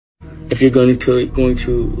if you're going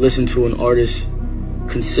to listen to an artist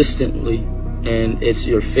consistently and it's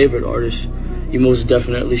your favorite artist, you most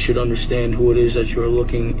definitely should understand who it is that you're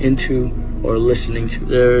looking into or listening to.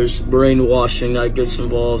 There's brainwashing that gets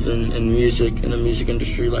involved in music, in the music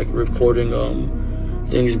industry, like recording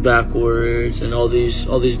things backwards and all these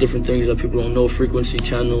different things that people don't know, frequency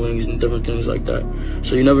channelings and different things like that.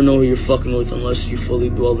 So you never know who you're fucking with unless you fully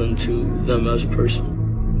dwell into them as a person.